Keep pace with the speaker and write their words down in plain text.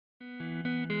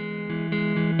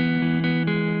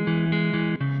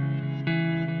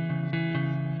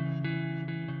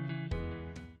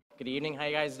evening. How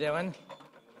you guys doing?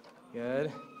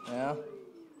 Good? Yeah?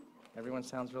 Everyone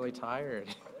sounds really tired.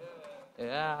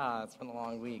 Yeah, it's been a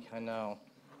long week. I know.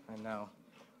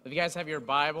 If you guys have your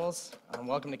Bibles,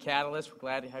 welcome to Catalyst. We're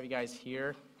glad to have you guys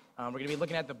here. We're going to be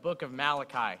looking at the book of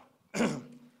Malachi.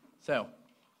 So,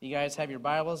 you guys have your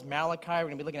Bibles. Malachi, we're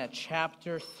going to be looking at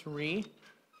chapter 3.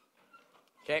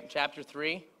 Okay, chapter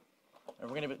 3.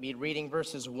 And we're going to be reading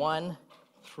verses 1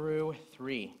 through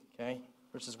 3. Okay,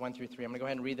 verses 1 through 3. I'm going to go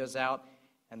ahead and read those out,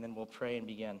 and then we'll pray and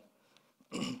begin.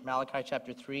 Malachi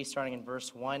chapter 3, starting in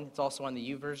verse 1. It's also on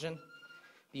the YouVersion.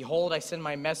 Behold, I send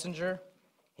my messenger,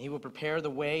 and he will prepare the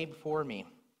way before me.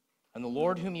 And the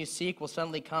Lord whom you seek will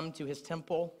suddenly come to his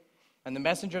temple, and the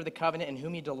messenger of the covenant in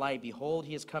whom you delight, behold,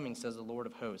 he is coming, says the Lord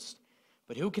of hosts.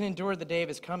 But who can endure the day of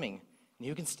his coming, and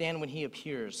who can stand when he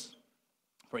appears?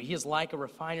 For he is like a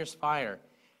refiner's fire,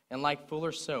 and like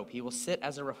fuller's soap. He will sit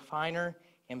as a refiner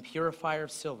and purifier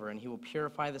of silver, and he will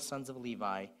purify the sons of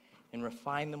Levi, and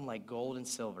refine them like gold and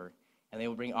silver, and they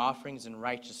will bring offerings in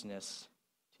righteousness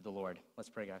to the Lord. Let's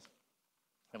pray, guys.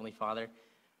 Heavenly Father,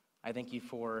 I thank you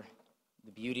for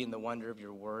the beauty and the wonder of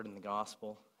your word and the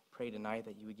gospel. I pray tonight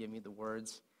that you would give me the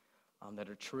words that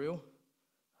are true.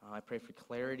 I pray for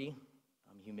clarity,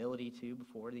 humility too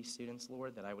before these students,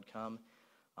 Lord, that I would come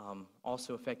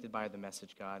also affected by the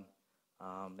message, God,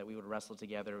 that we would wrestle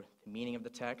together the meaning of the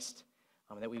text,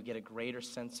 that we would get a greater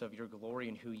sense of your glory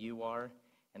and who you are,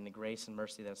 and the grace and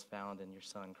mercy that is found in your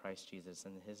Son, Christ Jesus.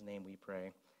 In his name we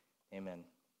pray. Amen.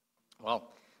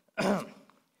 Well,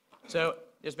 so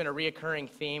there's been a reoccurring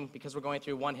theme because we're going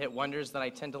through one-hit wonders that I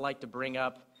tend to like to bring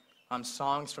up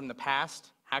songs from the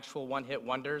past, actual one-hit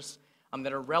wonders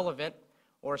that are relevant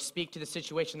or speak to the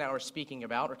situation that we're speaking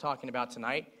about or talking about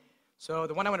tonight. So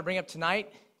the one I want to bring up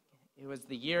tonight, it was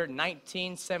the year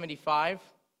 1975.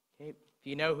 Okay, if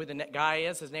you know who the guy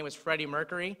is, his name was Freddie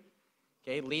Mercury,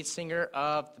 okay, lead singer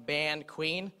of the band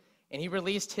Queen. And he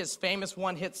released his famous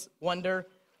one-hit wonder,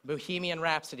 Bohemian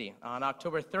Rhapsody, on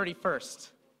October 31st,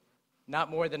 not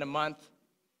more than a month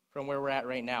from where we're at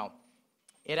right now.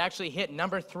 It actually hit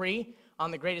number 3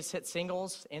 on the greatest hit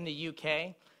singles in the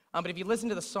UK. But if you listen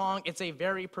to the song, it's a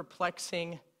very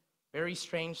perplexing, very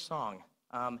strange song.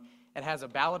 It has a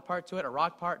ballad part to it, a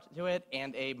rock part to it,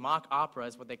 and a mock opera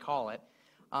is what they call it.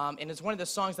 And it's one of the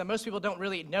songs that most people don't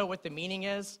really know what the meaning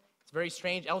is. It's very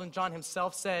strange. Elton John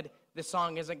himself said this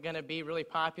song isn't going to be really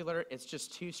popular. It's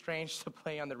just too strange to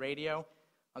play on the radio.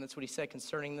 That's what he said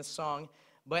concerning this song.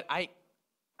 But I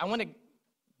want to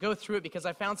go through it because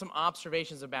I found some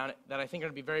observations about it that I think are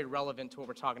going to be very relevant to what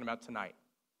we're talking about tonight.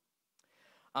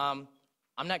 I'm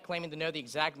not claiming to know the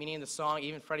exact meaning of the song.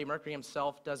 Even Freddie Mercury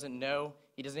himself doesn't know.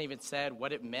 He doesn't even said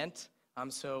what it meant.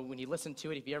 So when you listen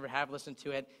to it, if you ever have listened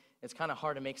to it, it's kind of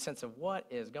hard to make sense of what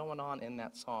is going on in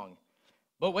that song.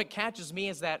 But what catches me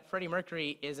is that Freddie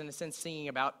Mercury is, in a sense, singing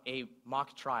about a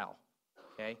mock trial,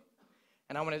 okay?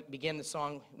 And I want to begin the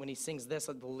song when he sings this,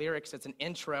 the lyrics, it's an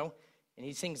intro, and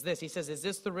he sings this. He says, "Is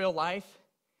this the real life?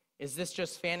 Is this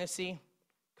just fantasy?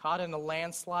 Caught in a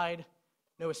landslide?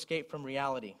 No escape from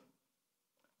reality.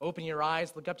 Open your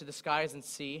eyes, look up to the skies and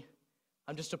see.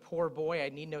 I'm just a poor boy, I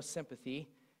need no sympathy,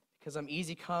 because I'm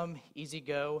easy come, easy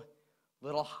go,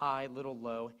 little high, little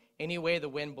low. Any way the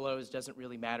wind blows doesn't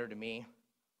really matter to me.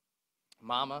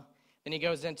 Mama." Then he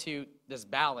goes into this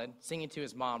ballad, singing to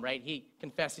his mom, right? He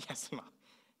confesses, yes, mom.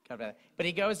 But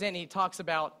he goes in and he talks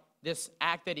about this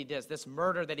act that he does, this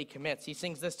murder that he commits. He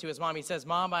sings this to his mom. He says,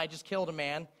 "Mama, I just killed a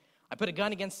man. I put a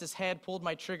gun against his head, pulled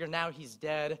my trigger, now he's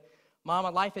dead. Mama,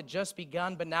 life had just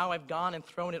begun, but now I've gone and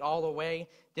thrown it all away.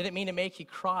 Didn't mean to make you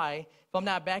cry. If I'm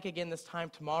not back again this time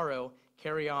tomorrow,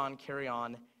 carry on,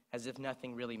 as if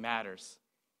nothing really matters.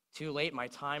 Too late, my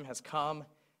time has come.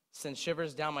 Sends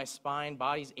shivers down my spine,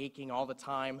 body's aching all the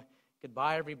time.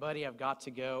 Goodbye, everybody, I've got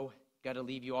to go. Got to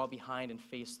leave you all behind and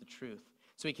face the truth."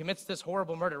 So he commits this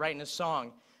horrible murder right in his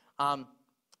song.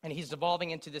 And he's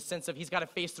devolving into this sense of he's got to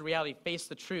face the reality, face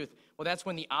the truth. Well, that's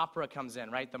when the opera comes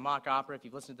in, right? The mock opera, if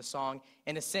you've listened to the song.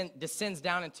 And it descends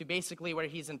down into basically where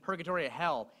he's in purgatory or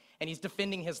hell. And he's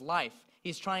defending his life.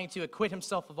 He's trying to acquit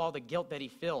himself of all the guilt that he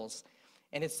feels.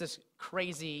 And it's this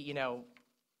crazy,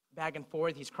 back and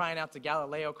forth. He's crying out to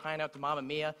Galileo, crying out to Mamma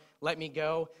Mia, let me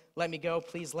go,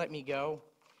 please let me go.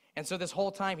 And so this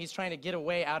whole time he's trying to get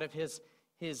away out of his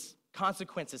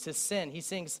consequences, his sin. He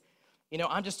sings,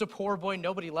 I'm just a poor boy,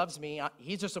 nobody loves me.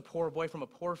 He's just a poor boy from a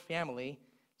poor family.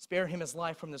 Spare him his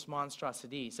life from this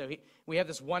monstrosity. So we have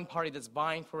this one party that's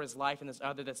vying for his life and this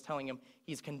other that's telling him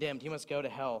he's condemned. He must go to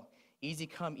hell. Easy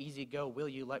come, easy go. Will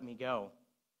you let me go?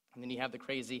 And then you have the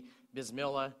crazy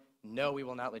Bismillah. No, we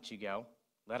will not let you go.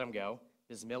 Let him go.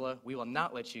 Bismillah, we will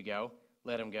not let you go.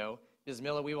 Let him go.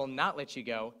 Bismillah, we will not let you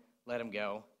go. Let him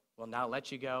go. We'll not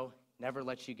let you go. Never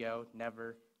let you go.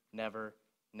 Never, never,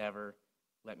 never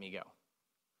let me go.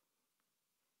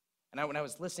 And when I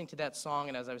was listening to that song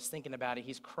and as I was thinking about it,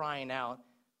 he's crying out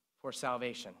for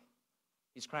salvation.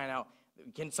 He's crying out,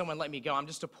 can someone let me go? I'm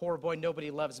just a poor boy.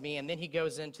 Nobody loves me. And then he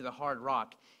goes into the hard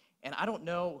rock. And I don't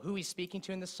know who he's speaking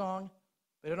to in this song,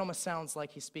 but it almost sounds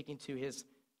like he's speaking to his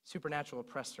supernatural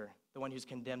oppressor, the one who's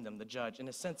condemned him, the judge. In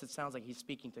a sense, it sounds like he's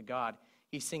speaking to God.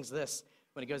 He sings this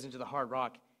when he goes into the hard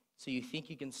rock. So you think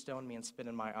you can stone me and spit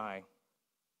in my eye.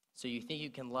 So you think you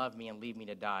can love me and leave me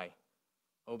to die.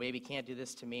 Oh, baby, can't do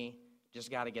this to me.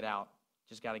 Just got to get out.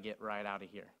 Just got to get right out of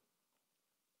here.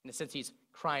 In a sense, he's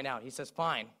crying out. He says,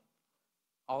 fine,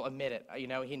 I'll admit it. You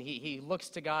know, he looks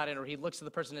to God, or he looks to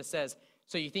the person that says,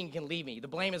 so you think you can leave me. The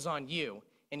blame is on you.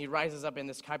 And he rises up in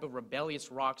this type of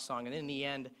rebellious rock song. And in the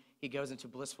end, he goes into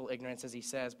blissful ignorance as he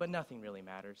says, but nothing really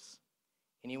matters.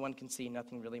 Anyone can see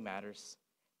nothing really matters.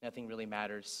 Nothing really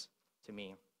matters to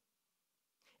me.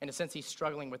 In a sense, he's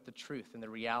struggling with the truth and the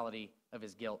reality of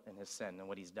his guilt and his sin and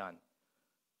what he's done.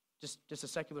 Just a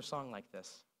secular song like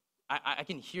this. I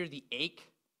can hear the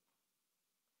ache.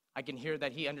 I can hear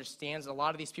that he understands. A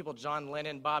lot of these people, John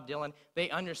Lennon, Bob Dylan, they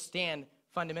understand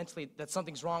fundamentally that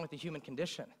something's wrong with the human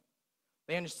condition.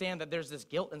 They understand that there's this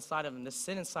guilt inside of them, this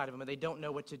sin inside of them, and they don't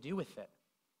know what to do with it.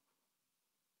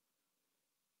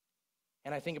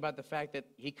 And I think about the fact that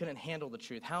he couldn't handle the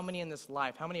truth. How many in this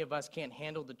life, how many of us can't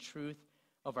handle the truth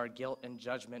of our guilt and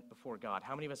judgment before God?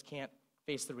 How many of us can't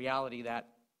face the reality that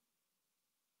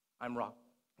I'm wrong,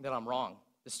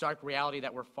 the stark reality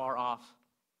that we're far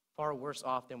worse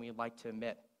off than we'd like to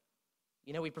admit?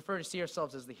 You know, we prefer to see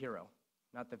ourselves as the hero,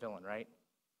 not the villain, right?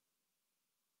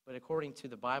 But according to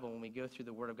the Bible, when we go through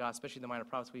the Word of God, especially the Minor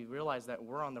Prophets, we realize that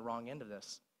we're on the wrong end of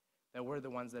this, that we're the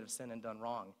ones that have sinned and done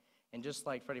wrong. And just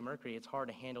like Freddie Mercury, it's hard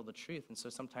to handle the truth, and so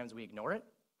sometimes we ignore it.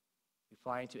 We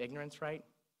fly into ignorance, right?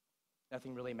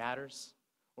 Nothing really matters.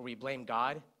 Or we blame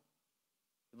God.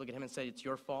 We look at him and say, it's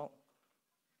your fault.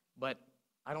 But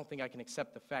I don't think I can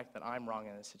accept the fact that I'm wrong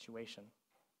in this situation.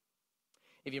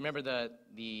 If you remember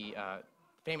the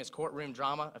famous courtroom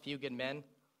drama, A Few Good Men,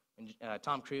 and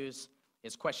Tom Cruise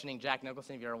is questioning Jack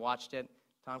Nicholson, if you ever watched it.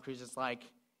 Tom Cruise is like,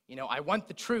 you know, I want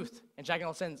the truth. And Jack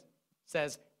Nicholson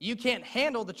says, you can't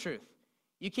handle the truth.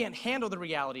 You can't handle the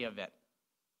reality of it.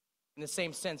 In the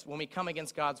same sense, when we come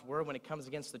against God's word, when it comes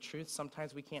against the truth,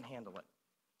 sometimes we can't handle it.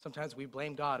 Sometimes we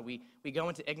blame God. We go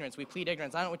into ignorance. We plead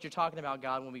ignorance. I don't know what you're talking about,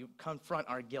 God, when we confront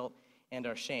our guilt and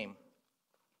our shame.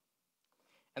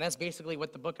 And that's basically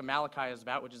what the book of Malachi is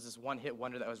about, which is this one-hit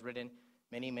wonder that was written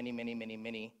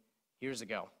many years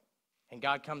ago. And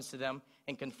God comes to them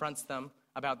and confronts them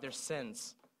about their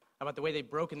sins, about the way they've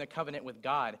broken the covenant with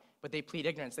God, but they plead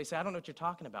ignorance. They say, I don't know what you're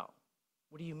talking about.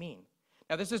 What do you mean?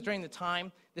 Now, this is during the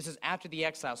time, this is after the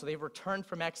exile, so they've returned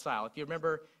from exile. If you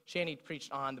remember, Shanny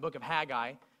preached on the book of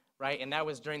Haggai, right? And that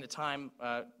was during the time,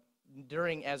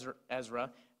 during Ezra,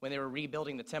 when they were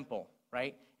rebuilding the temple,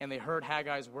 right? And they heard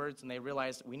Haggai's words, and they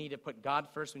realized we need to put God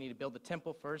first, we need to build the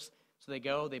temple first. So they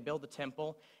go, they build the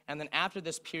temple, and then after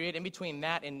this period, in between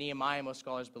that and Nehemiah, most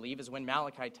scholars believe, is when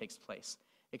Malachi takes place.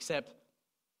 Except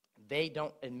they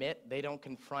don't admit, they don't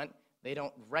confront, they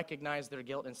don't recognize their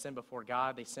guilt and sin before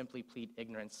God. They simply plead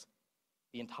ignorance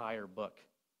the entire book.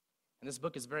 And this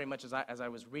book is very much, as I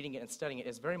was reading it and studying it,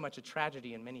 is very much a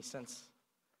tragedy in many sense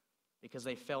because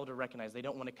they fail to recognize. They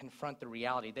don't want to confront the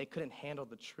reality. They couldn't handle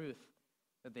the truth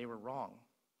that they were wrong.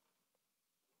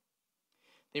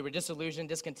 They were disillusioned,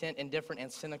 discontent, indifferent, and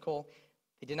cynical.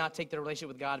 They did not take their relationship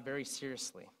with God very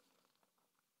seriously.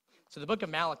 So the book of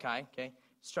Malachi, okay,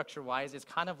 structure-wise, is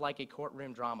kind of like a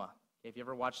courtroom drama. Okay, if you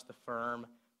ever watched The Firm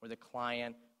or The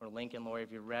Client or Lincoln Lawyer,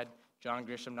 if you read John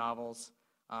Grisham novels,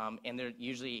 and there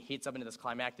usually heats up into this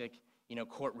climactic,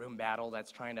 courtroom battle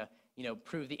that's trying to,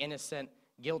 prove the innocent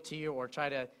guilty or try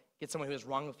to get someone who is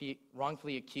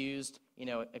wrongfully accused,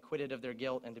 acquitted of their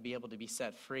guilt and to be able to be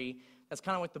set free. That's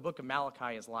kind of what the book of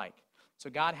Malachi is like. So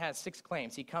God has 6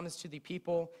 claims. He comes to the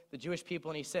people, the Jewish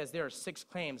people, and he says, there are 6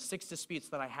 claims, 6 disputes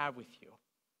that I have with you.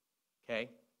 Okay?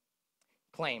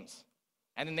 Claims.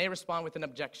 And then they respond with an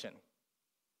objection.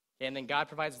 Okay? And then God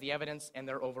provides the evidence, and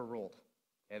they're overruled.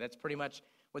 Okay? That's pretty much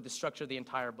what the structure of the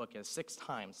entire book is. 6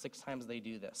 times. 6 times they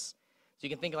do this. So you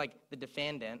can think of like the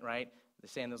defendant, right? They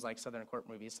say in those like Southern court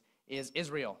movies, is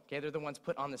Israel. Okay? They're the ones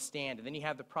put on the stand. And then you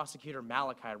have the prosecutor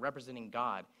Malachi representing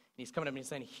God. And he's coming up and he's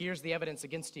saying, here's the evidence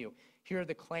against you. Here are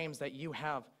the claims that you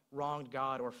have wronged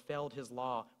God or failed his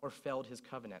law or failed his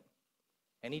covenant.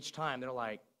 And each time they're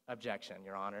like, objection,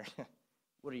 Your Honor.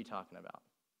 What are you talking about?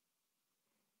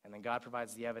 And then God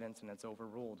provides the evidence and it's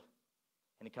overruled.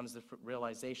 and it comes to the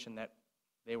realization that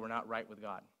they were not right with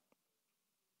God.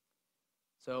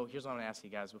 So here's what I'm going to ask you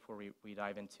guys before we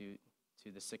dive into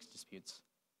the 6 disputes.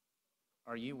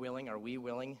 Are we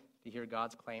willing to hear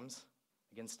God's claims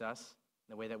against us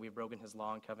in the way that we've broken his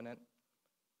law and covenant?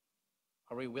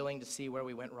 Are we willing to see where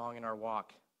we went wrong in our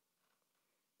walk?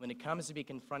 When it comes to be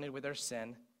confronted with our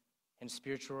sin and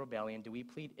spiritual rebellion, do we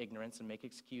plead ignorance and make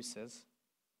excuses,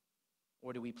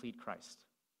 or do we plead Christ?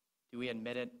 Do we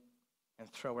admit it and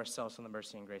throw ourselves on the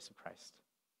mercy and grace of Christ?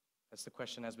 That's the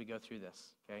question as we go through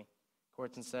this, okay?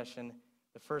 Courts in session.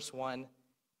 The first one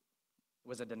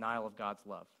was a denial of God's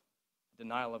love. A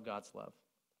denial of God's love.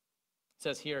 It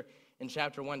says here in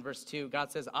chapter 1, verse 2,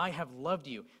 God says, I have loved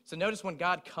you. So notice when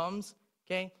God comes,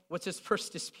 okay, what's his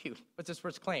first dispute? What's his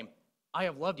first claim? I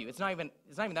have loved you. It's not even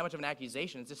that much of an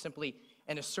accusation. It's just simply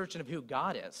an assertion of who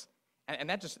God is. And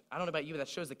that just, I don't know about you, but that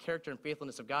shows the character and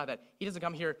faithfulness of God, that he doesn't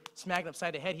come here smacking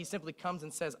upside the head. He simply comes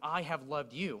and says, I have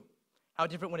loved you. How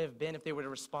different would it have been if they would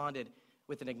have responded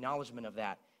with an acknowledgement of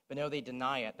that? But no, they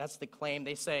deny it. That's the claim.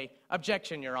 They say,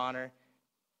 objection, Your Honor.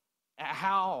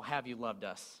 How have you loved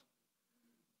us?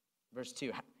 Verse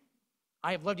 2,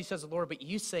 I have loved you, says the Lord, but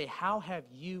you say, how have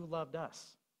you loved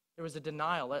us? There was a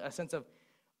denial, a sense of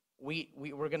we're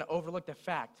going to overlook the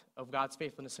fact of God's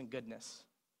faithfulness and goodness.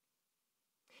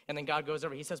 And then God goes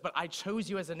over, he says, but I chose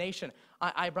you as a nation.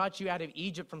 I brought you out of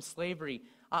Egypt from slavery.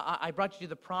 I brought you to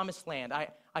the promised land. I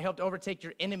helped overtake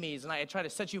your enemies, and I tried to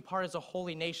set you apart as a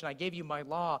holy nation. I gave you my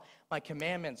law, my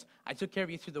commandments. I took care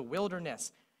of you through the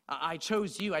wilderness. I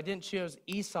chose you. I didn't choose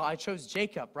Esau. I chose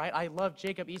Jacob, right? I loved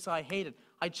Jacob. Esau I hated.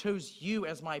 I chose you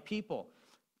as my people.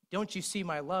 Don't you see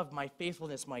my love, my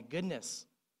faithfulness, my goodness?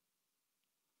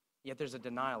 Yet there's a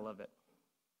denial of it.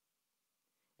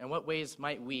 In what ways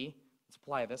might we, let's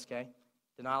apply this, okay?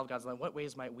 Denial of God's love. In what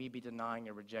ways might we be denying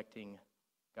or rejecting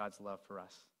God's love for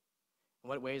us? In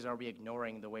what ways are we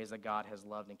ignoring the ways that God has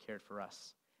loved and cared for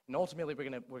us? And ultimately, we're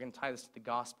going to tie this to the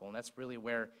gospel, and that's really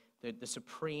where the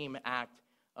supreme act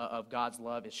of God's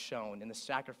love is shown in the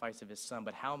sacrifice of his son.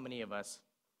 But how many of us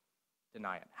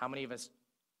deny it? How many of us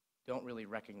don't really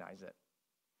recognize it?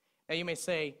 Now, you may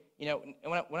say,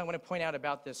 what I want to point out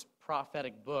about this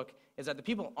prophetic book is that the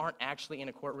people aren't actually in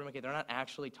a courtroom. Okay, they're not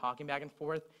actually talking back and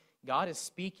forth. God is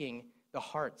speaking the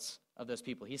hearts of those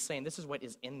people. He's saying this is what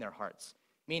is in their hearts,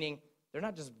 meaning they're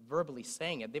not just verbally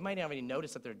saying it. They might not even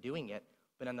notice that they're doing it,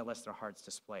 but nonetheless, their hearts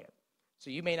display it. So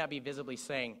you may not be visibly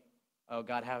saying, oh,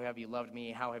 God, how have you loved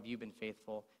me? How have you been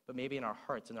faithful? But maybe in our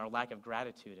hearts, in our lack of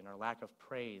gratitude, in our lack of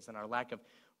praise, in our lack of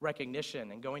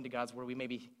recognition and going to God's word, we may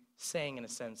be saying in a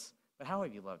sense, but how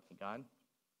have you loved me, God?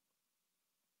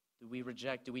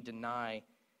 Do we deny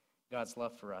God's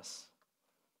love for us?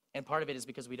 And part of it is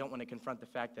because we don't want to confront the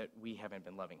fact that we haven't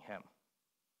been loving him,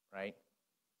 right?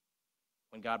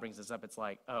 When God brings this up, it's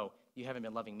like, oh, you haven't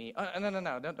been loving me. Oh,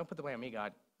 no, don't put the blame on me,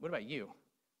 God. What about you?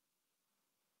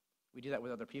 We do that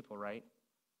with other people, right?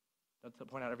 Don't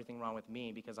point out everything wrong with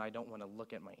me because I don't want to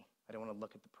look at I don't want to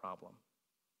look at the problem.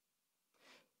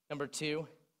 Number 2,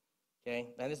 okay,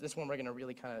 and this one we're going to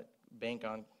really kind of bank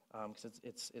on because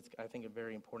it's I think a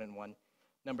very important one.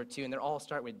 Number 2, and they all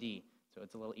start with D, so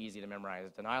it's a little easy to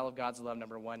memorize. Denial of God's love,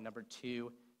 number 1. Number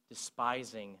 2,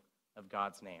 despising of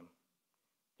God's name.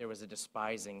 There was a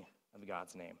despising of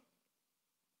God's name.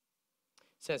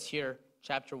 It says here,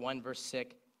 chapter 1, verse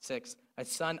 6, a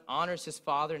son honors his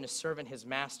father and a servant his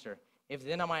master. If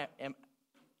then I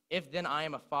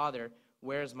am a father,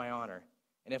 where is my honor?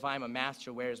 And if I am a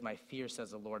master, where is my fear,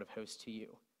 says the Lord of hosts to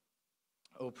you?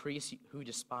 O priests who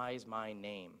despise my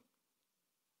name.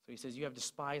 So he says, you have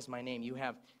despised my name. You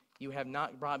have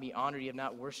not brought me honor. You have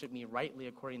not worshipped me rightly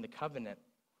according to the covenant.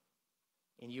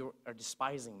 And you are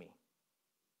despising me.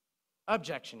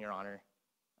 Objection, Your Honor.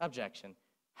 Objection.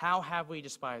 How have we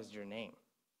despised your name?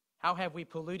 How have we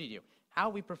polluted you? How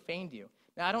have we profaned you?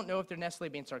 Now, I don't know if they're necessarily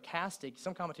being sarcastic.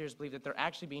 Some commentators believe that they're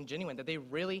actually being genuine, that they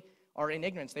really are in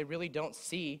ignorance. They really don't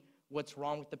see what's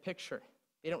wrong with the picture.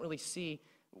 They don't really see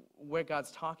where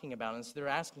God's talking about. And so they're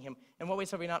asking him, in what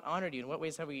ways have we not honored you? In what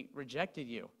ways have we rejected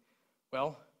you?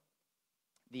 Well,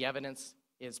 the evidence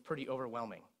is pretty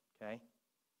overwhelming, okay?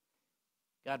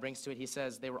 God brings to it, he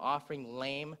says, they were offering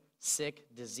lame, sick,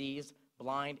 diseased,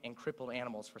 blind, and crippled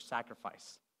animals for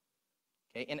sacrifice.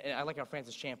 Okay, and I like how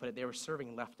Francis Chan put it, they were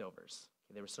serving leftovers.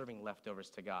 Okay, they were serving leftovers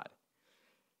to God.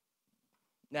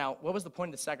 Now, what was the point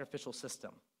of the sacrificial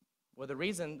system? Well, the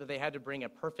reason that they had to bring a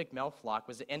perfect male flock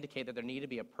was to indicate that there needed to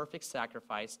be a perfect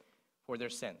sacrifice for their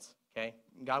sins. Okay,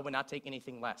 God would not take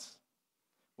anything less.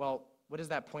 Well, what does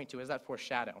that point to? What does that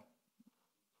foreshadow?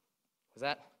 Was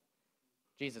that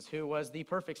Jesus, who was the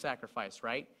perfect sacrifice,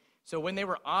 right? So when they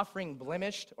were offering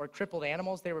blemished or crippled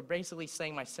animals, they were basically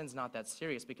saying, my sin's not that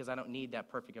serious because I don't need that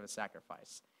perfect of a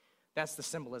sacrifice. That's the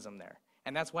symbolism there.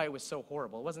 And that's why it was so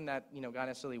horrible. It wasn't that, God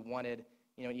necessarily wanted,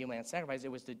 Elan sacrifice.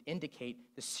 It was to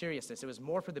indicate the seriousness. It was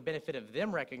more for the benefit of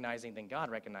them recognizing than God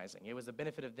recognizing. It was the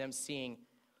benefit of them seeing,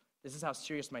 this is how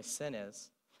serious my sin is.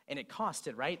 And it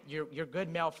costed, right? Your good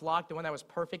male flock, the one that was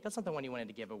perfect, that's not the one you wanted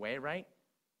to give away, right?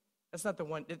 That's not the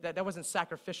one, that wasn't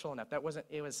sacrificial enough. It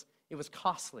was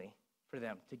costly for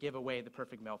them to give away the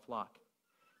perfect male flock.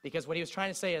 Because what he was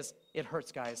trying to say is, it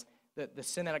hurts, guys. The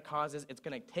sin that it causes, it's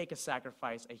going to take a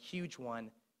sacrifice, a huge one,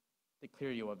 to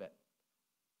clear you of it.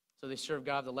 So they served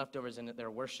God the leftovers in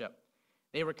their worship.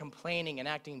 They were complaining and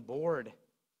acting bored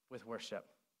with worship.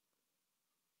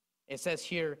 It says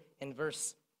here in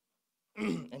verse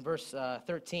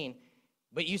 13,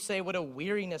 but you say what a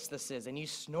weariness this is, and you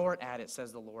snort at it,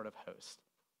 says the Lord of hosts.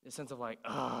 The sense of like,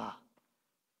 I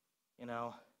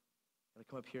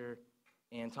come up here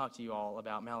and talk to you all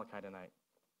about Malachi tonight.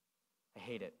 I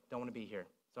hate it. Don't want to be here.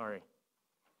 Sorry.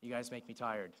 You guys make me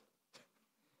tired.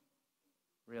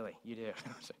 Really, you do.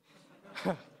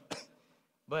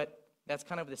 But that's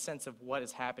kind of the sense of what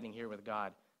is happening here with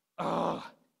God. I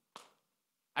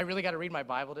really got to read my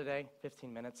Bible today,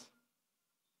 15 minutes.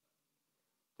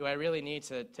 Do I really need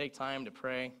to take time to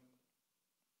pray?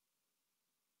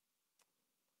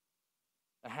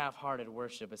 A half-hearted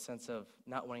worship, a sense of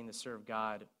not wanting to serve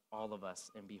God, all of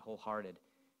us, and be wholehearted.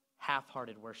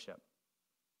 Half-hearted worship.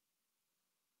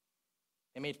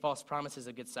 They made false promises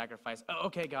of good sacrifice. Oh,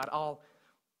 okay, God,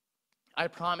 I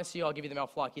promise you I'll give you the male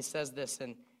flock. He says this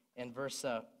in verse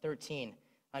 13.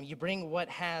 You bring what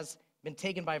has been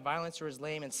taken by violence or is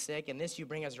lame and sick, and this you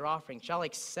bring as your offering. Shall I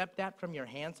accept that from your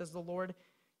hand, says the Lord?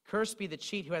 Cursed be the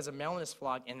cheat who has a male in his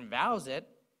flock and vows it,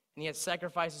 and yet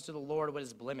sacrifices to the Lord what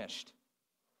is blemished.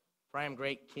 For I am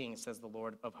great king, says the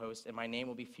Lord of hosts, and my name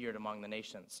will be feared among the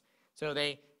nations. So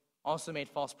they also made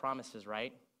false promises,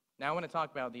 right? Now I want to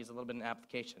talk about these a little bit in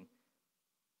application.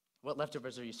 What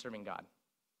leftovers are you serving God?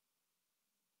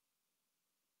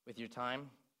 With your time,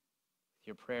 with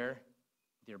your prayer,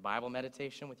 with your Bible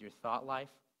meditation, with your thought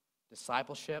life,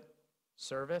 discipleship,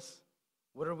 service?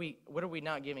 What are we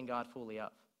not giving God fully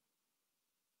of?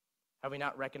 Have we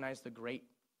not recognized the great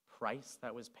price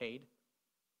that was paid?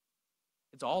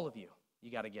 It's all of you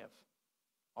got to give.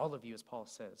 All of you, as Paul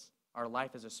says. Our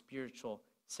life is a spiritual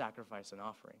sacrifice and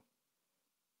offering.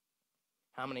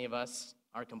 How many of us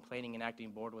are complaining and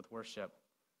acting bored with worship?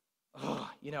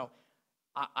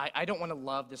 I don't want to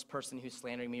love this person who's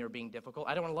slandering me or being difficult.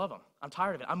 I don't want to love them. I'm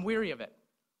tired of it. I'm weary of it.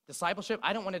 Discipleship,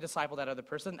 I don't want to disciple that other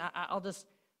person. I'll just,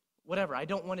 whatever. I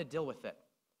don't want to deal with it.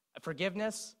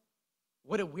 Forgiveness,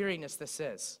 what a weariness this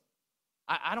is.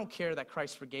 I don't care that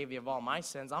Christ forgave me of all my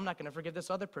sins. I'm not going to forgive this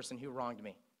other person who wronged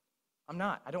me. I'm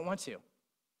not. I don't want to.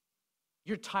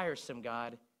 You're tiresome,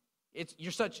 God.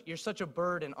 You're such a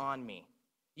burden on me.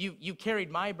 You carried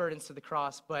my burdens to the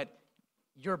cross, but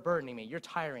you're burdening me. You're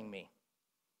tiring me.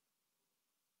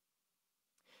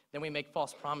 Then we make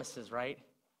false promises, right?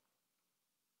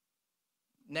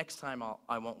 Next time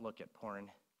I won't look at porn.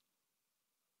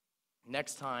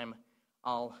 Next time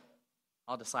I'll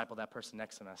disciple that person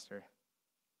next semester.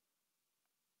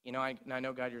 I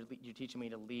know, God, you're teaching me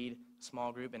to lead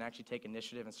small group and actually take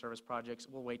initiative in service projects.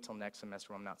 We'll wait till next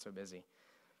semester when I'm not so busy.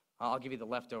 I'll give you the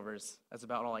leftovers. That's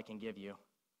about all I can give you.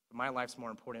 But my life's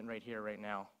more important right here, right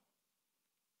now.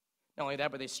 Not only that,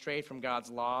 but they strayed from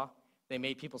God's law. They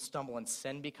made people stumble and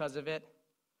sin because of it.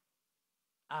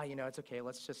 It's okay.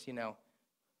 Let's just,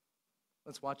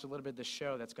 let's watch a little bit of the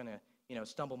show that's going to,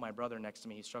 stumble my brother next to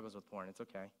me. He struggles with porn. It's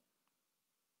okay.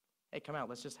 Hey, come out.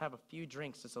 Let's just have a few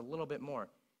drinks, just a little bit more.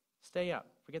 Stay up.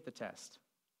 Forget the test.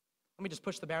 Let me just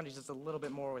push the boundaries just a little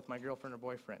bit more with my girlfriend or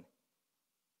boyfriend.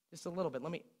 Just a little bit.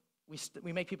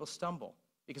 We make people stumble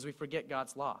because we forget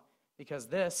God's law. Because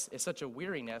this is such a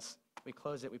weariness, we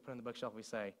close it, we put it on the bookshelf, we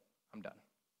say, I'm done.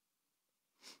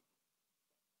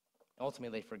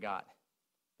 Ultimately, they forgot.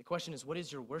 The question is, what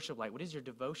is your worship like? What is your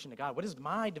devotion to God? What is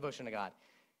my devotion to God?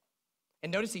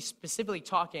 And notice he's specifically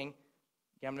talking,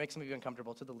 I'm going to make some of you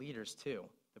uncomfortable, to the leaders too,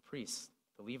 the priests,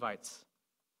 the Levites,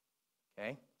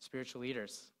 okay? Spiritual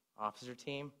leaders, officer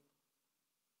team,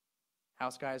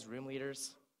 house guys, room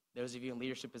leaders, those of you in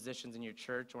leadership positions in your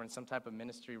church or in some type of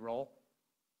ministry role.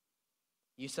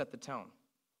 You set the tone,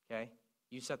 okay?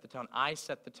 You set the tone. I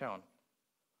set the tone.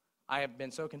 I have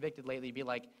been so convicted lately, be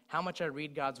like, how much I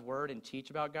read God's word and teach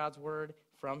about God's word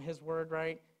from his word,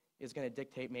 right, is going to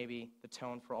dictate maybe the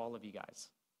tone for all of you guys.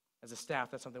 As a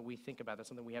staff, that's something we think about. That's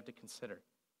something we have to consider.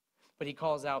 But he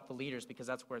calls out the leaders because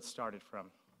that's where it started from,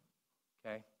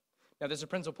 okay? Now, this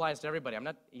principle applies to everybody.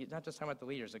 He's not just talking about the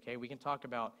leaders, okay? We can talk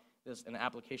about this in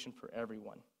application for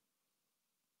everyone.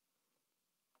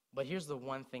 But here's the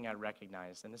one thing I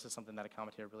recognized, and this is something that a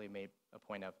commentator really made a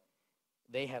point of.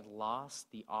 They had lost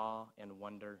the awe and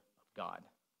wonder of God.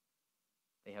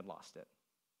 They had lost it.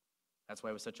 That's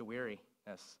why it was such a weariness,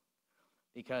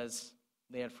 because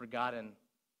they had forgotten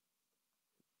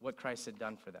what Christ had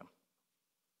done for them.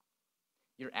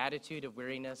 Your attitude of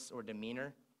weariness or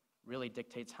demeanor really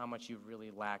dictates how much you've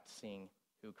really lacked seeing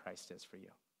who Christ is for you.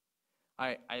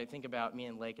 I think about me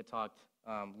and Lake had talked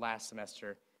last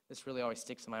semester. This really always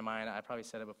sticks in my mind. I probably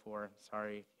said it before.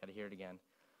 Sorry, you got to hear it again.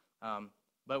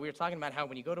 But we were talking about how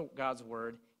when you go to God's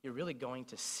Word, you're really going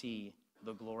to see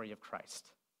the glory of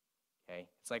Christ. Okay?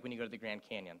 It's like when you go to the Grand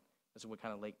Canyon. This is what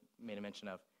kind of Lake made a mention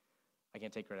of. I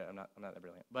can't take credit. I'm not that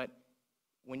brilliant. But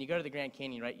when you go to the Grand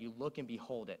Canyon, right, you look and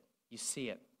behold it. You see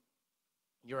it.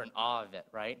 You're in awe of it,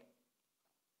 right?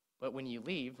 But when you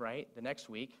leave, right, the next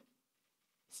week,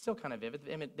 it's still kind of vivid.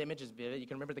 The image is vivid. You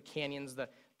can remember the canyons, the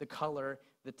color,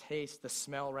 the taste, the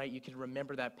smell, right? You can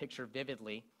remember that picture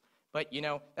vividly. But,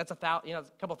 that's a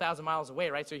couple thousand miles away,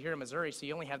 right? So you're here in Missouri, so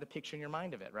you only have the picture in your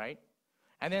mind of it, right?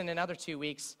 And then in another 2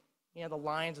 weeks, the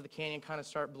lines of the canyon kind of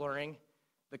start blurring.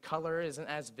 The color isn't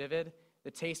as vivid.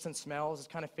 The taste and smells is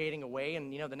kind of fading away.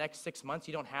 And, the next 6 months,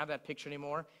 you don't have that picture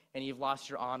anymore, and you've lost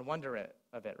your awe and wonder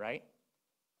of it, right?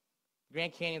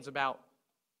 Grand Canyon's about,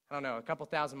 a couple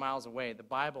thousand miles away. The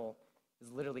Bible is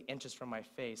literally inches from my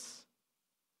face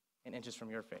and inches from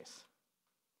your face.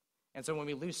 And so when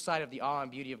we lose sight of the awe and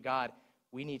beauty of God,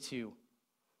 we need to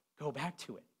go back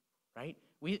to it, right?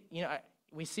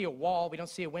 We see a wall, we don't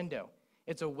see a window.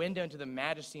 It's a window into the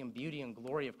majesty and beauty and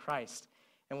glory of Christ.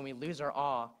 And when we lose our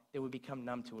awe, then we become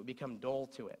numb to it, become dull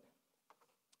to it.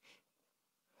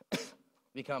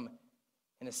 Become,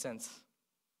 in a sense,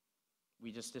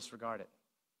 we just disregard it.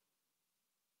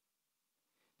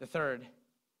 The third,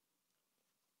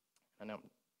 I know I'm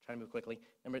trying to move quickly.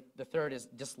 The third is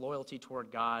disloyalty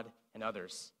toward God and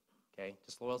others. Okay,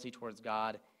 disloyalty towards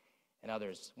God and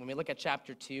others. When we look at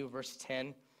chapter 2, verse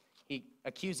 10, he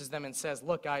accuses them and says,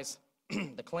 look, guys,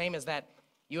 the claim is that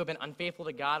you have been unfaithful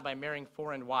to God by marrying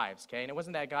foreign wives, okay? And it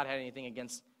wasn't that God had anything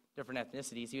against different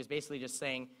ethnicities. He was basically just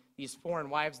saying these foreign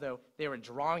wives, though, they were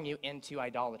drawing you into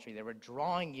idolatry. They were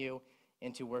drawing you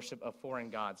into worship of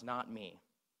foreign gods, not me.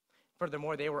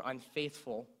 Furthermore, they were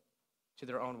unfaithful to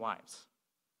their own wives.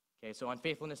 Okay, so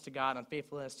unfaithfulness to God,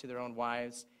 unfaithfulness to their own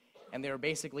wives, and they were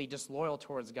basically disloyal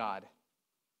towards God.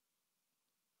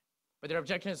 But their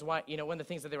objection is why, one of the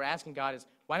things that they were asking God is,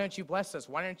 why don't you bless us?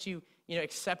 Why aren't you,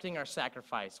 accepting our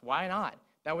sacrifice? Why not?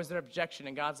 That was their objection.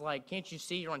 And God's like, can't you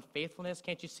see your unfaithfulness?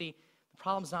 Can't you see the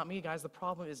problem's not me, guys. The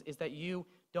problem is that you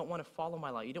don't want to follow my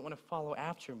law. You don't want to follow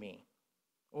after me.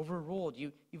 Overruled.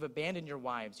 You've abandoned your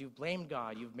wives. You've blamed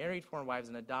God. You've married foreign wives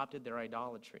and adopted their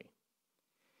idolatry.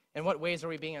 In what ways are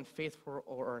we being unfaithful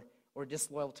or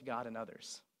disloyal to God and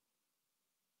others?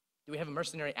 Do we have a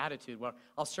mercenary attitude where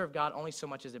I'll serve God only so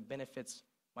much as it benefits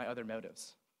my other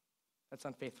motives? That's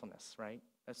unfaithfulness, right?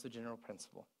 That's the general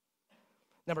principle.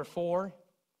 Number 4,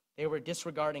 they were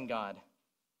disregarding God.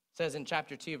 It says in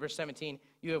chapter 2, verse 17,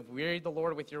 you have wearied the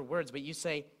Lord with your words, but you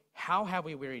say, how have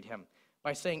we wearied him?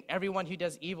 By saying everyone who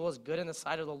does evil is good in the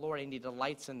sight of the Lord and he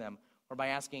delights in them, or by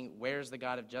asking, where's the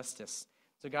God of justice?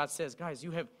 So God says, guys,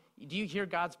 do you hear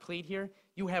God's plea here?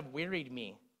 You have wearied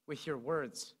me with your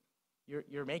words. You're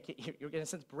in a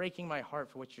sense breaking my heart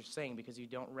for what you're saying because you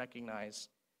don't recognize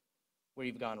where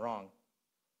you've gone wrong.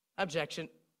 Objection,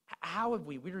 how have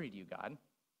we wearied you, God?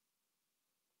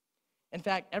 In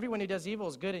fact, everyone who does evil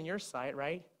is good in your sight,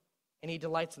 right? And he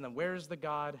delights in them. Where is the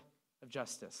God of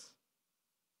justice?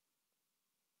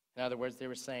 In other words, they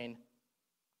were saying,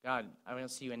 God, I don't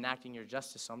see you enacting your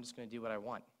justice, so I'm just going to do what I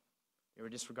want. They were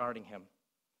disregarding him.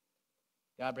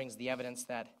 God brings the evidence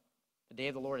that the day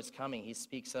of the Lord is coming. He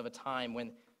speaks of a time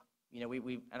when, and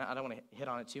I don't want to hit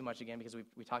on it too much again because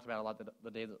we talked about a lot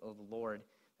the day of the Lord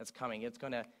that's coming. It's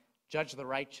going to judge the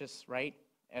righteous, right,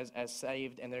 as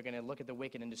saved, and they're going to look at the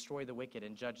wicked and destroy the wicked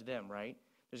and judge them, right?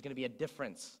 There's going to be a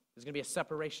difference. There's going to be a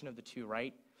separation of the two,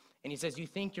 right? And he says, you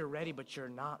think you're ready, but you're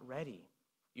not ready.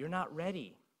 You're not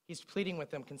ready. He's pleading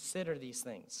with them, consider these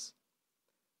things.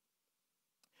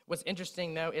 What's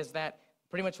interesting, though, is that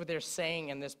pretty much what they're saying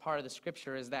in this part of the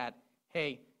scripture is that,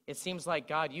 hey, it seems like,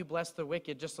 God, you bless the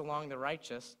wicked just along the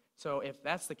righteous, so if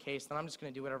that's the case, then I'm just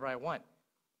going to do whatever I want.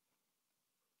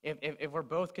 If we're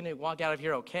both going to walk out of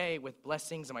here okay with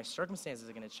blessings and my circumstances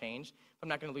are going to change, if I'm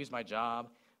not going to lose my job,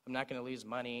 if I'm not going to lose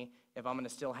money, if I'm going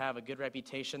to still have a good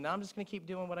reputation, then I'm just going to keep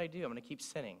doing what I do. I'm going to keep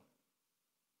sinning.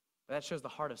 But that shows the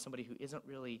heart of somebody who isn't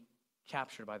really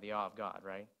captured by the awe of God,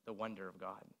 right? The wonder of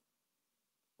God.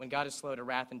 When God is slow to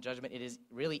wrath and judgment, it is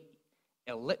really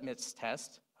a litmus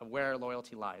test of where our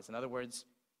loyalty lies. In other words,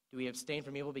 do we abstain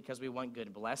from evil because we want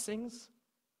good blessings,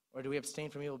 or do we abstain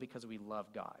from evil because we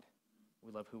love God?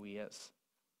 We love who he is.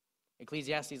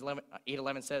 Ecclesiastes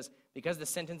 8:11 says, because the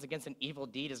sentence against an evil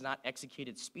deed is not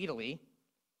executed speedily,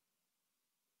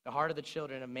 the heart of the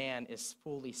children of man is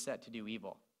fully set to do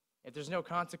evil. If there's no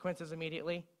consequences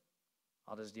immediately,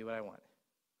 I'll just do what I want.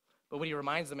 But what he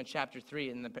reminds them in chapter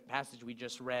 3, in the passage we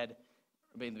just read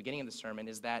in the beginning of the sermon,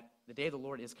 is that the day of the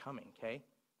Lord is coming, okay?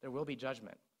 There will be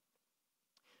judgment.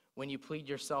 When you plead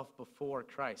yourself before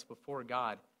Christ, before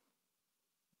God,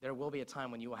 there will be a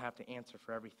time when you will have to answer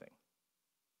for everything.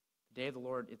 The day of the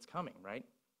Lord, it's coming, right?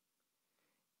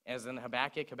 As in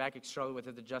Habakkuk struggled with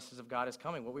it, the justice of God is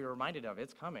coming. What we were reminded of,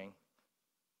 it's coming.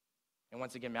 And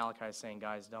once again, Malachi is saying,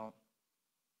 guys, don't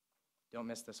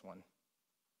miss this one.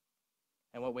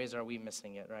 And what ways are we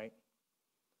missing it, right?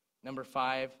 Number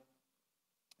 5,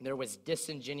 there was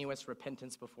disingenuous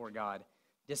repentance before God.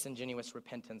 Disingenuous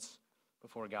repentance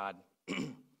before God.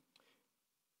 The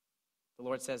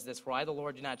Lord says this, for I, the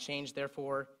Lord, do not change.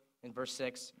 Therefore, in verse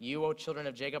 6, you, O children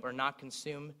of Jacob, are not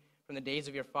consumed. From the days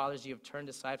of your fathers you have turned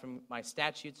aside from my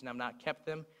statutes and have not kept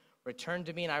them. Return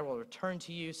to me, and I will return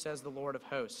to you, says the Lord of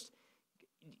hosts.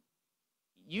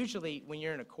 Usually, when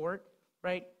you're in a court,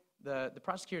 right, the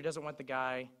prosecutor doesn't want the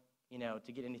guy,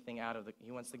 to get anything out of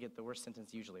he wants to get the worst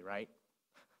sentence usually, right?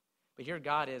 But here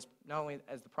God is, not only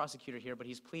as the prosecutor here, but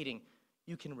he's pleading,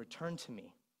 you can return to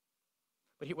me.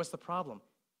 But what's the problem?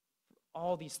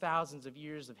 All these thousands of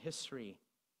years of history,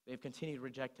 they've continued to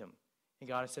reject him. And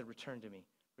God has said, return to me,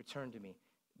 return to me.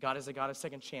 God is a God of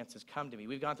second chances. Come to me.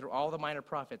 We've gone through all the minor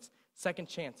prophets, second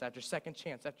chance after second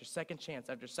chance after second chance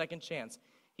after second chance.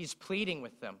 He's pleading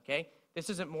with them, okay? This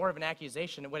isn't more of an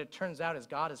accusation. And what it turns out is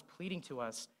God is pleading to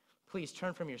us, please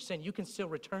turn from your sin. You can still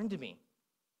return to me.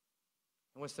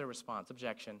 And what's their response?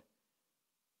 Objection.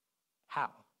 How?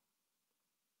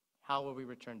 How will we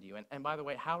return to you? And by the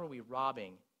way, how are we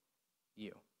robbing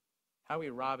you? How are we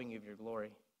robbing you of your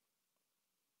glory?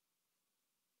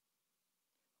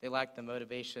 They lacked the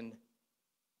motivation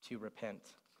to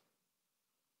repent.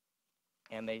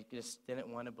 And they just didn't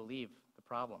want to believe the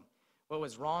problem. What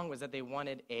was wrong was that they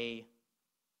wanted a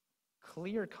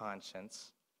clear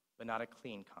conscience, but not a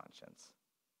clean conscience.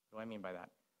 What do I mean by that?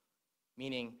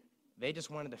 Meaning, they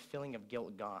just wanted the feeling of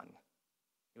guilt gone.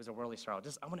 It was a worldly sorrow.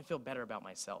 I want to feel better about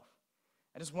myself.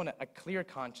 I just want a clear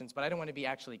conscience, but I don't want to be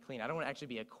actually clean. I don't want to actually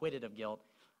be acquitted of guilt.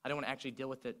 I don't want to actually deal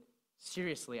with it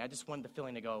seriously. I just want the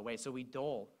feeling to go away. So we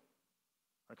dull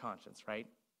our conscience, right?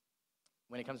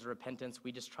 When it comes to repentance,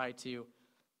 we just try to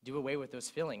do away with those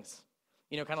feelings.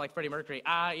 Kind of like Freddie Mercury.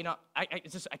 I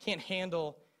can't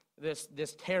handle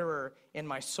this terror in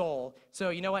my soul. So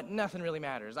you know what? Nothing really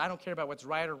matters. I don't care about what's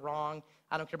right or wrong.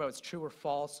 I don't care about what's true or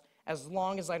false. As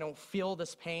long as I don't feel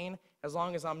this pain, as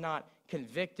long as I'm not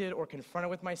convicted or confronted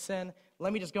with my sin,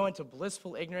 let me just go into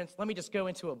blissful ignorance. Let me just go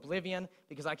into oblivion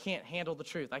because I can't handle the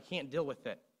truth. I can't deal with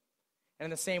it. And in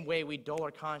the same way, we dull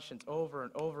our conscience over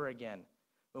and over again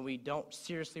when we don't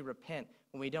seriously repent,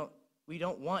 when we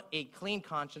don't want a clean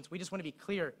conscience. We just want to be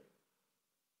clear.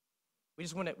 We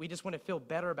just want to feel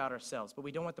better about ourselves, but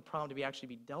we don't want the problem to actually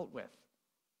be dealt with.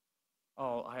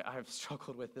 Oh, I've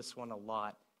struggled with this one a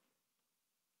lot.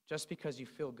 Just because you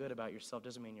feel good about yourself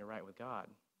doesn't mean you're right with God,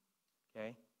 okay?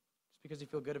 Just because you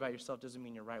feel good about yourself doesn't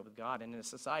mean you're right with God. And in a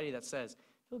society that says,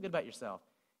 feel good about yourself,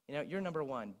 you're number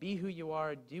one. Be who you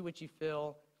are, do what you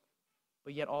feel,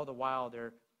 but yet all the while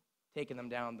they're taking them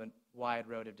down the wide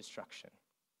road of destruction.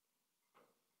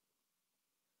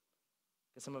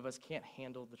 Because some of us can't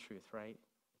handle the truth, right?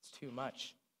 It's too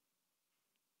much.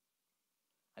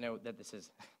 I know that this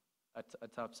is a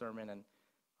tough sermon, and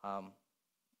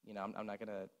I'm not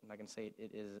gonna say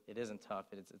it isn't tough.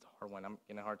 It's a hard one. I'm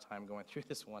getting a hard time going through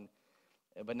this one.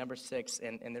 But number 6,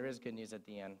 and there is good news at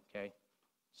the end. Okay,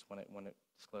 just want to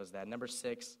disclose that. Number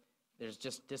 6, there's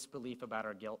just disbelief about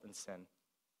our guilt and sin,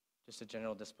 just a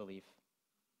general disbelief.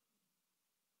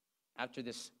 After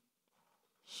this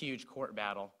huge court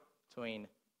battle between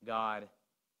God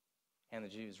and the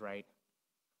Jews, right?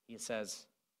 He says,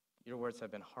 "Your words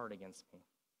have been hard against me.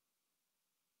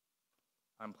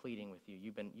 I'm pleading with you.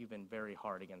 You've been very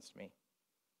hard against me."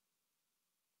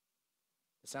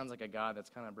 It sounds like a God that's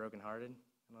kind of brokenhearted.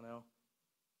 I don't know.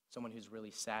 Someone who's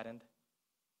really saddened.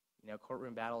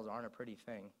 Courtroom battles aren't a pretty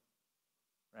thing,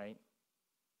 right?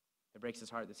 It breaks his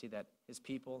heart to see that his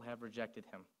people have rejected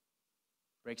him.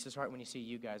 It breaks his heart when you see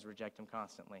you guys reject him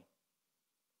constantly.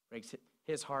 It breaks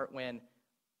his heart when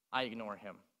I ignore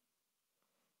him.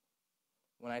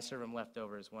 when I serve him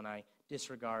leftovers, when I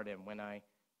disregard him, when I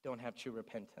don't have true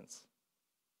repentance.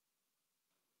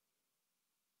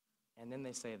 And then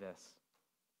they say this,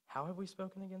 how have we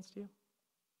spoken against you?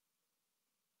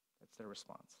 That's their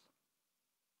response.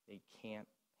 They can't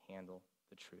handle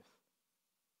the truth.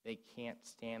 They can't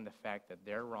stand the fact that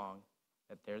they're wrong,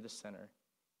 that they're the sinner,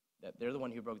 that they're the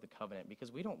one who broke the covenant,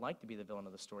 because we don't like to be the villain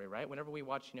of the story, right? Whenever we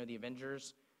watch, the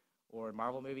Avengers or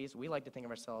Marvel movies, we like to think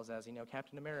of ourselves as,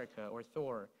 Captain America or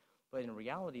Thor. But in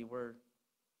reality, we're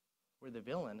the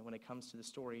villain when it comes to the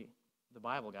story of the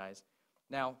Bible, guys.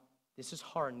 Now, this is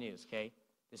hard news, okay?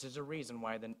 This is a reason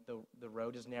why the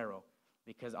road is narrow,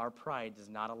 because our pride does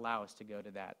not allow us to go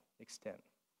to that extent.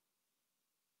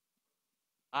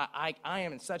 I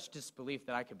am in such disbelief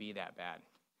that I could be that bad.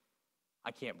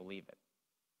 I can't believe it.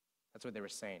 That's what they were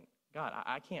saying. God,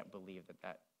 I can't believe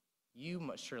that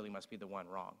you surely must be the one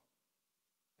wrong.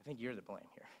 I think you're the blame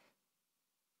here.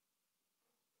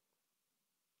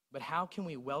 But how can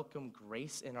we welcome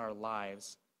grace in our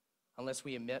lives unless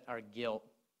we admit our guilt?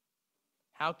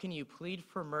 How can you plead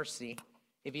for mercy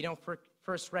if you don't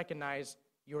first recognize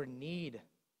your need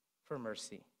for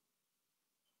mercy?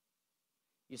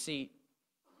 You see,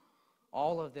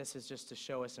 all of this is just to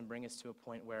show us and bring us to a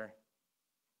point where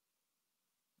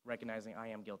recognizing I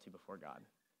am guilty before God.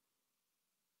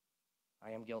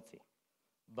 I am guilty.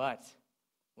 But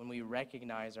when we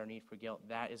recognize our need for guilt,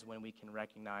 that is when we can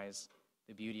recognize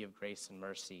the beauty of grace and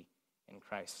mercy in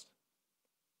Christ.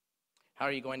 How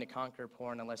are you going to conquer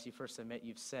porn unless you first admit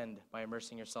you've sinned by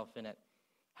immersing yourself in it?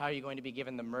 How are you going to be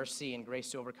given the mercy and grace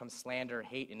to overcome slander,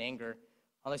 hate, and anger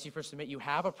unless you first admit you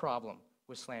have a problem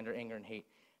with slander, anger, and hate?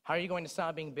 How are you going to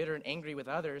stop being bitter and angry with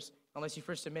others unless you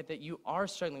first admit that you are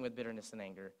struggling with bitterness and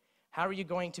anger? How are you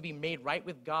going to be made right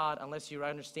with God unless you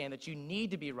understand that you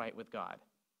need to be right with God?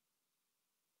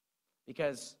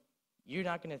 Because you're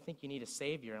not going to think you need a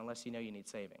Savior unless you know you need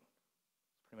saving.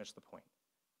 That's pretty much the point.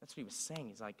 That's what he was saying.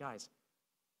 He's like, guys,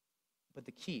 but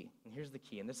the key, and here's the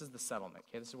key, and this is the settlement,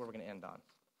 okay? This is where we're going to end on.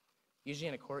 Usually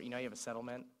in a court, you have a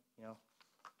settlement, in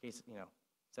case,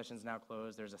 session's now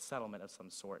closed, there's a settlement of some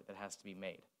sort that has to be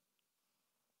made.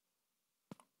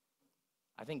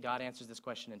 I think God answers this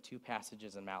question in two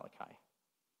passages in Malachi.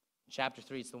 In chapter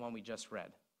 3, it's the one we just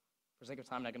read. For sake of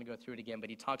time, I'm not going to go through it again, but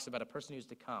he talks about a person who's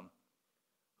to come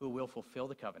who will fulfill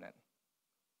the covenant.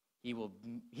 He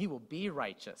will be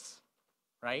righteous,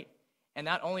 right? And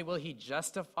not only will he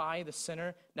justify the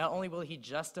sinner, not only will he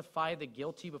justify the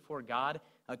guilty before God,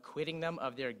 acquitting them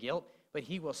of their guilt, but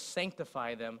he will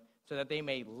sanctify them so that they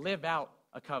may live out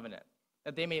a covenant,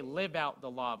 that they may live out the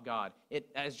law of God.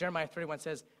 As Jeremiah 31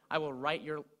 says, I will write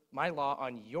my law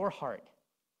on your heart.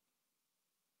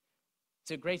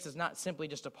 So grace is not simply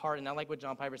just a pardon. I like what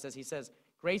John Piper says. He says,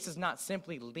 grace is not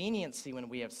simply leniency when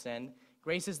we have sinned.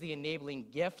 Grace is the enabling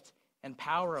gift and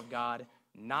power of God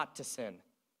not to sin.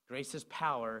 Grace is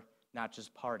power, not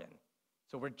just pardon.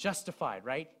 So we're justified,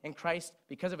 right? In Christ,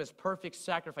 because of his perfect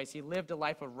sacrifice, he lived a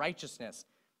life of righteousness,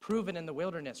 proven in the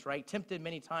wilderness, right? Tempted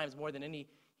many times more than any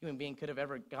human being could have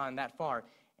ever gone that far,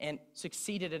 and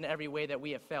succeeded in every way that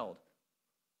we have failed.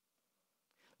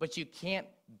 But you can't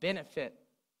benefit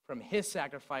from his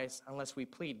sacrifice unless we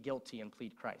plead guilty and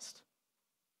plead Christ.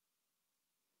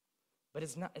 But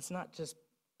it's not just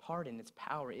pardon, it's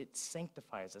power. It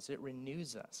sanctifies us. It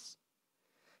renews us.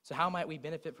 So how might we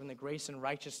benefit from the grace and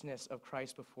righteousness of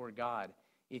Christ before God?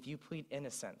 If you plead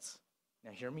innocence.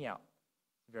 Now hear me out.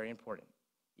 Very important.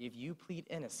 If you plead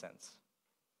innocence,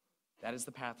 that is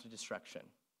the path to destruction.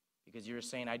 Because you're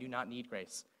saying, I do not need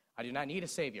grace. I do not need a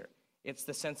Savior. It's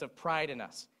the sense of pride in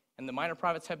us. And the minor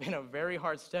prophets have been a very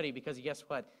hard study because guess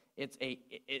what? It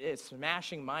is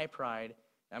smashing my pride.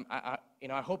 I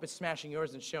hope it's smashing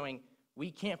yours and showing we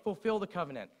can't fulfill the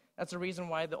covenant. That's the reason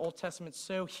why the Old Testament's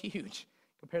so huge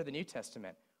compared to the New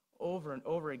Testament. Over and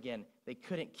over again, they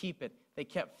couldn't keep it. They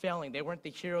kept failing. They weren't the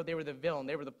hero, they were the villain.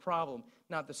 They were the problem,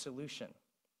 not the solution.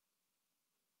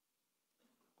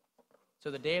 So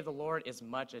the day of the Lord is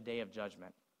much a day of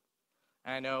judgment.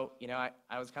 And I know,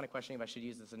 I was kind of questioning if I should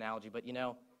use this analogy, but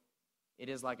it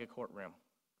is like a courtroom,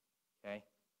 okay?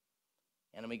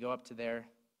 And then we go up to there,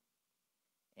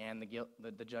 and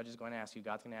the judge is going to ask you,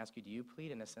 God's going to ask you, do you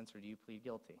plead innocence or do you plead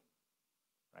guilty?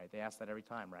 Right? They ask that every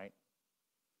time, right?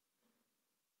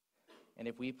 And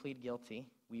if we plead guilty,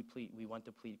 we want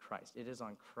to plead Christ. It is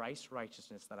on Christ's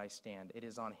righteousness that I stand. It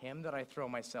is on him that I throw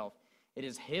myself. It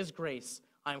is his grace.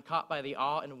 I am caught by the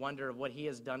awe and wonder of what he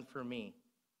has done for me.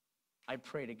 I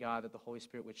pray to God that the Holy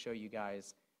Spirit would show you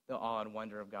guys the awe and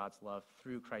wonder of God's love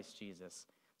through Christ Jesus,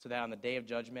 so that on the day of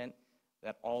judgment,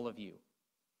 that all of you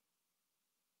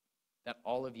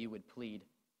would plead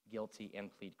guilty and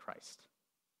plead Christ.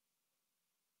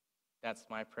 That's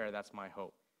my prayer. That's my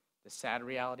hope. The sad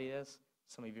reality is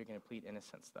some of you are going to plead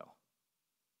innocence, though.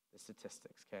 The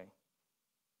statistics, okay?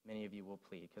 Many of you will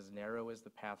plead because narrow is the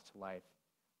path to life,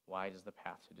 wide is the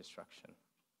path to destruction.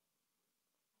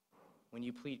 When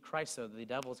you plead Christ, though, the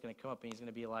devil is going to come up and he's going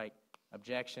to be like,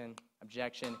 objection,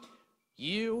 objection.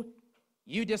 You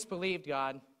disbelieved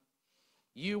God.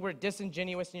 You were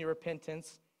disingenuous in your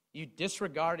repentance. You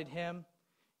disregarded him.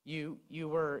 You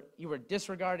were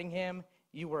disregarding him.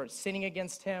 You were sinning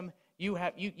against him. You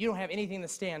don't have anything to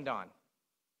stand on.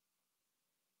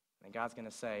 And God's going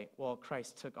to say, well,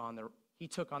 Christ took on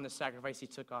the sacrifice, he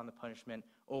took on the punishment,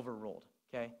 overruled,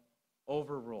 okay?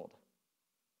 Overruled.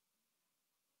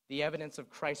 The evidence of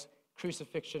Christ's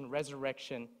crucifixion,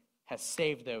 resurrection, has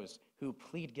saved those who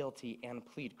plead guilty and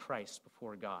plead Christ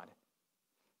before God.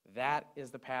 That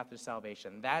is the path to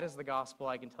salvation. That is the gospel,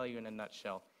 I can tell you in a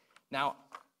nutshell. Now,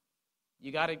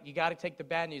 you got to take the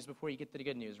bad news before you get to the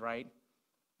good news, right?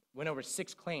 Went over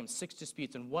 6 claims, 6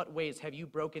 disputes. In what ways have you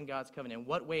broken God's covenant? In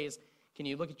what ways can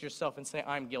you look at yourself and say,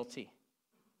 I'm guilty?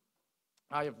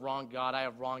 I have wronged God. I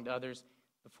have wronged others.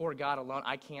 Before God alone,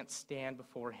 I can't stand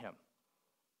before him.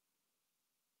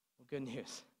 Well, good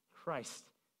news. Christ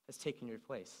has taken your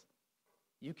place.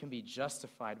 You can be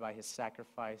justified by his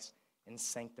sacrifice and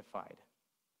sanctified.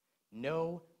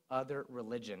 No other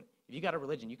religion. If you got a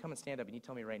religion, you come and stand up and you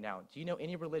tell me right now, do you know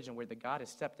any religion where the God has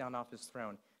stepped down off his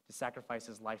throne to sacrifice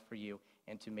his life for you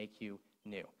and to make you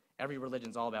new? Every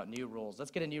religion's all about new rules.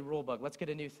 Let's get a new rule book. Let's get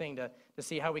a new thing to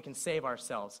see how we can save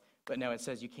ourselves. But no, it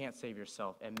says you can't save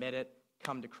yourself. Admit it.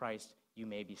 Come to Christ. You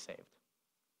may be saved.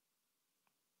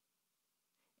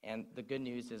 And the good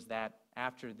news is that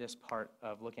after this part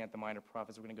of looking at the minor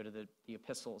prophets, we're going to go to the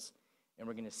epistles, and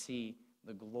we're going to see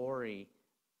the glory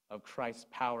of Christ's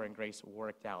power and grace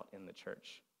worked out in the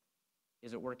church.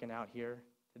 Is it working out here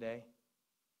today?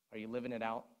 Are you living it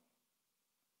out?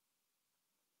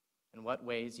 In what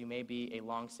ways? You may be a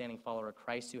long-standing follower of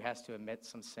Christ who has to admit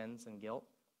some sins and guilt,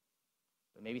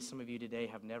 but maybe some of you today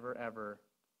have never, ever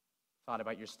thought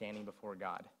about your standing before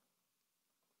God.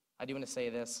 I do want to say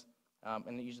this,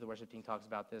 and usually the worship team talks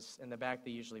about this. In the back,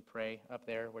 they usually pray up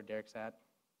there where Derek's at.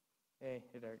 Hey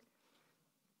Derek.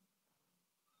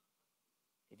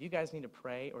 If you guys need to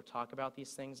pray or talk about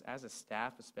these things as a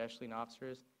staff, especially and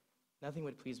officers, nothing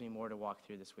would please me more to walk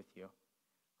through this with you.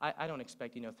 I don't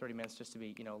expect, 30 minutes just to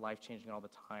be, life-changing all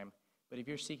the time. But if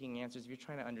you're seeking answers, if you're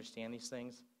trying to understand these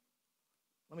things,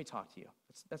 let me talk to you.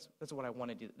 That's what I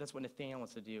want to do. That's what Nathaniel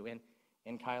wants to do,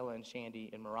 and Kyla and Shandy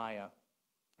and Mariah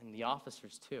and the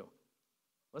officers too.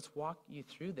 Let's walk you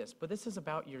through this. But this is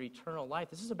about your eternal life.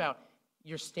 This is about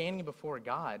your standing before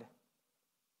God.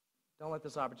 Don't let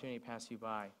this opportunity pass you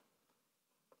by.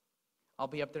 I'll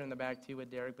be up there in the back too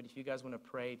with Derek, but if you guys want to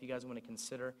pray, if you guys want to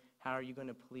consider how are you going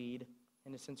to plead,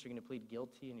 in a sense you're going to plead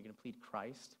guilty and you're going to plead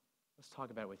Christ, let's talk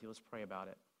about it with you. Let's pray about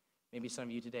it. Maybe some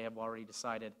of you today have already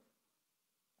decided,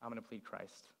 I'm going to plead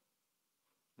Christ.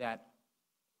 That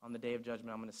on the day of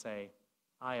judgment I'm going to say,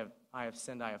 I have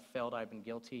sinned, I have failed, I have been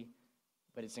guilty,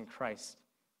 but it's in Christ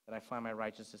that I find my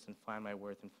righteousness and find my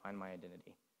worth and find my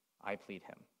identity. I plead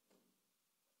him.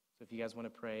 So if you guys want to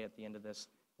pray at the end of this,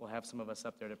 we'll have some of us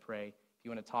up there to pray. If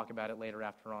you want to talk about it later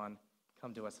after on,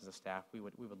 come to us as a staff. We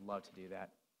would love to do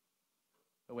that.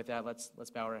 But with that, let's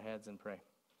bow our heads and pray.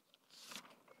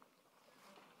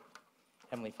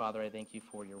 Heavenly Father, I thank you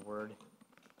for your word.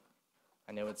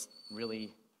 I know it's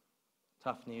really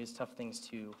tough news, tough things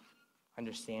to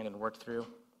understand and work through.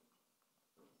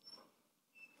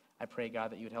 I pray,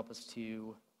 God, that you would help us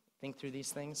to think through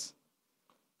these things.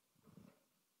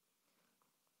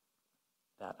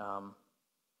 That,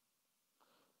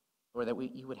 Lord, that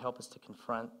you would help us to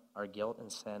confront our guilt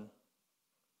and sin,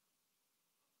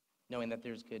 knowing that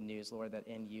there's good news, Lord, that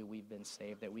in you we've been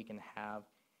saved, that we can have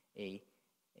a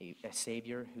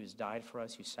Savior who's died for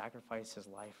us, who sacrificed his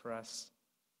life for us.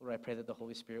 Lord, I pray that the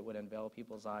Holy Spirit would unveil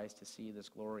people's eyes to see this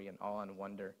glory and awe and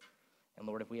wonder. And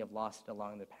Lord, if we have lost it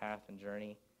along the path and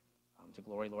journey to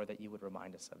glory, Lord, that you would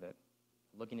remind us of it.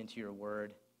 Looking into your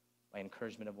word by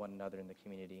encouragement of one another in the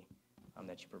community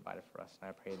that you provided for us. And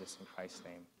I pray this in Christ's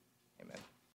name. Amen.